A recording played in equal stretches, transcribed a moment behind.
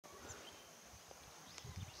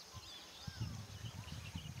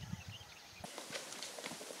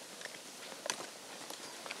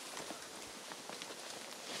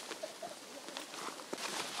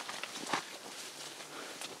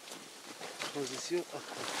position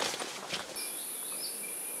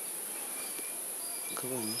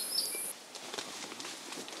comment?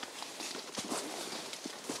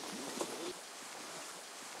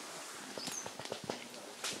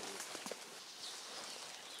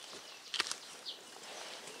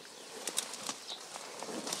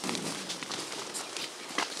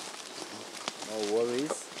 No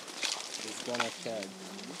worries, it's gonna catch.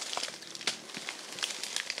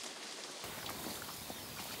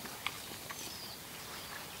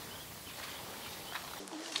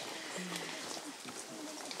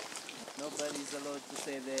 Nobody's allowed to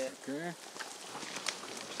stay there. Okay.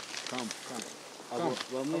 Come.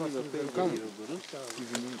 Bamwe nibakwegera ruguru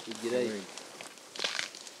ugirayo.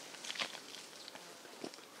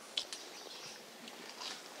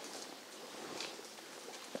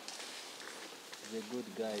 He's a good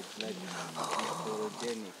guy, like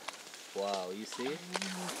photogenic. Wow, you see?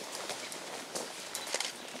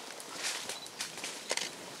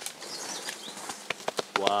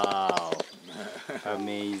 Wow,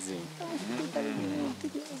 amazing.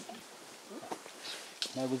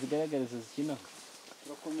 Ntabwo zigaragariza zikino.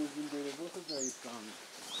 Turakomeza imbere zose zayisanga.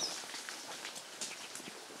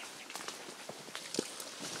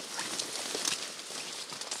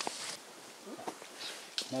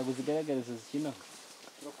 Ntabwo zigaragariza zikino.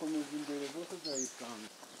 Turakomeza imbere zose zayisanga.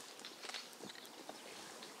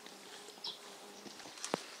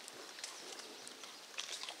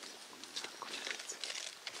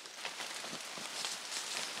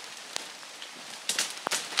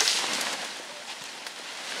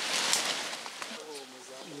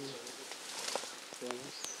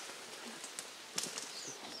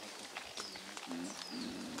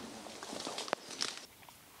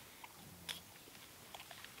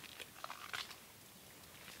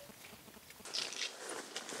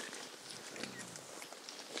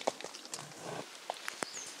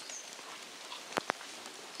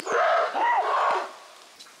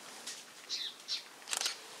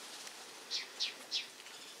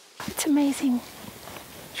 It's amazing.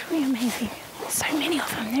 It's really amazing. So many of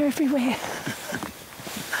them, they're everywhere.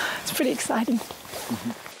 It's pretty exciting.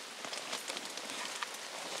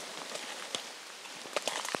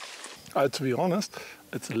 To be honest,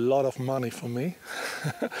 it's a lot of money for me.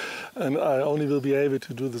 And I only will be able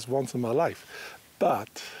to do this once in my life.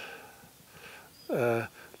 But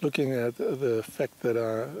looking at the fact that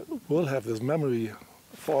I will have this memory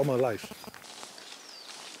for all my life.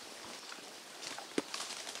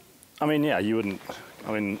 I mean, yeah, you wouldn't.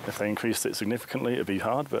 I mean, if they increased it significantly, it'd be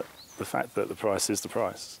hard, but the fact that the price is the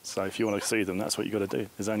price. So if you want to see them, that's what you've got to do.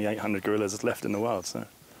 There's only 800 gorillas left in the world, so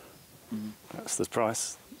that's the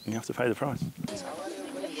price. You have to pay the price.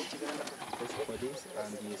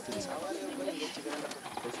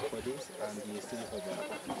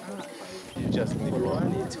 You just need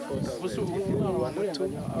one, it's 4,000. If you want two,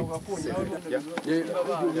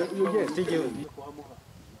 it's 7.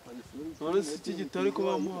 Uretse iki gitari ko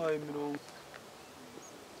bamuhaye 50.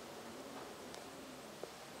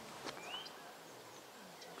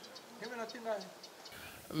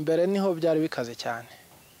 Mbere niho byari bikaze cyane.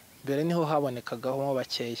 Mbere niho habonekagaho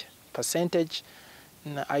bakeya. Percentage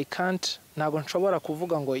ntabwo nshobora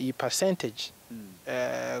kuvuga ngo iyi percentage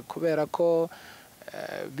kubera ko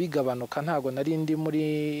bigabanuka ntabwo nari ndi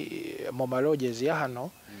mu marogezi ya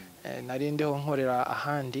hano nari ndiho nkorera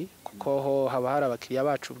ahandi kuko ho haba hari abakiriya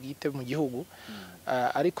bacu bwite mu gihugu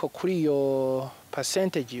ariko kuri iyo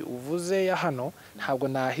percentage uvuze ya hano ntabwo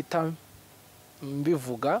nahita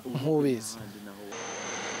mbivuga nk'ubizi.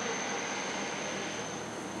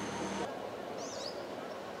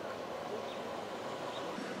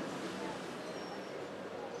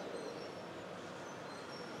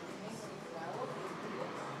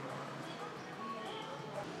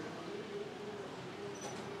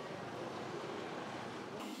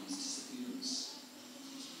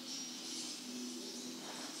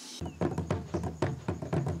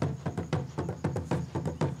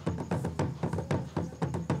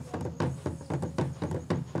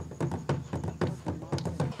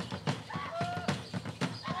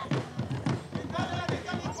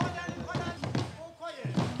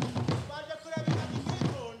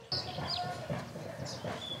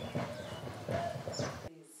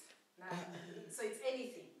 So it's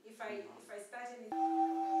anything. If I start anything.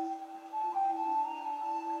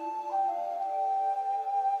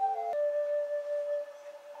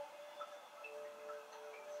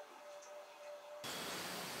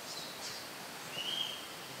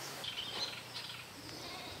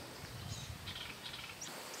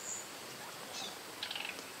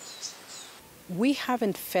 We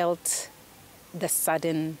haven't felt the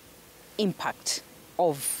sudden impact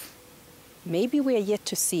of maybe we are yet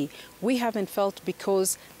to see. We haven't felt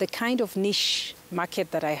because the kind of niche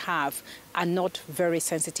market that I have are not very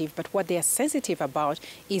sensitive, but what they are sensitive about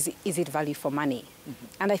is it value for money?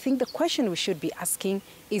 And I think the question we should be asking,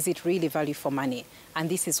 is it really value for money? And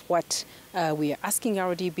this is what we are asking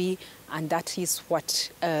RDB, and that is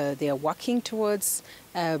what they are working towards.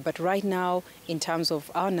 But right now, in terms of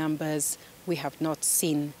our numbers, we have not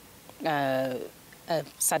seen a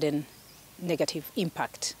sudden negative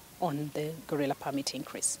impact on the gorilla permit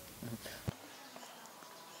increase.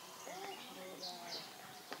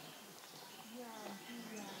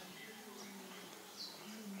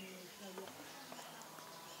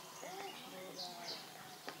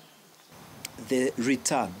 The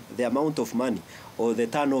return, the amount of money or the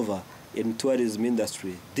turnover in tourism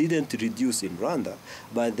industry didn't reduce in Rwanda,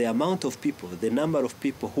 but the amount of people, the number of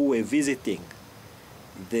people who were visiting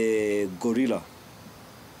the gorilla,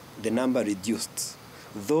 the number reduced,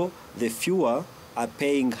 though the fewer are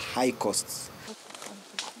paying high costs.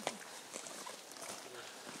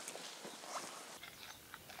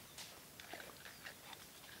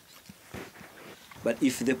 But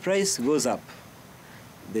if the price goes up,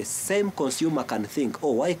 the same consumer can think,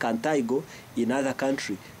 oh, why can't I go in other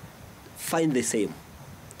country, find the same?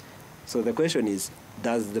 So the question is,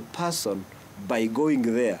 does the person, by going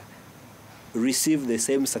there, receive the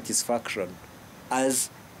same satisfaction as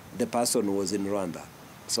the person was in Rwanda?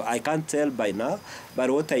 So I can't tell by now, but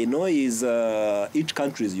what I know is each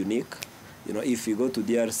country is unique. You know, if you go to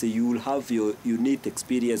DRC, you will have your unique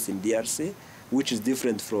experience in DRC, which is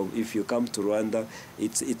different from if you come to Rwanda.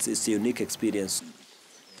 It's a unique experience.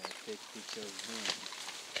 Take pictures here.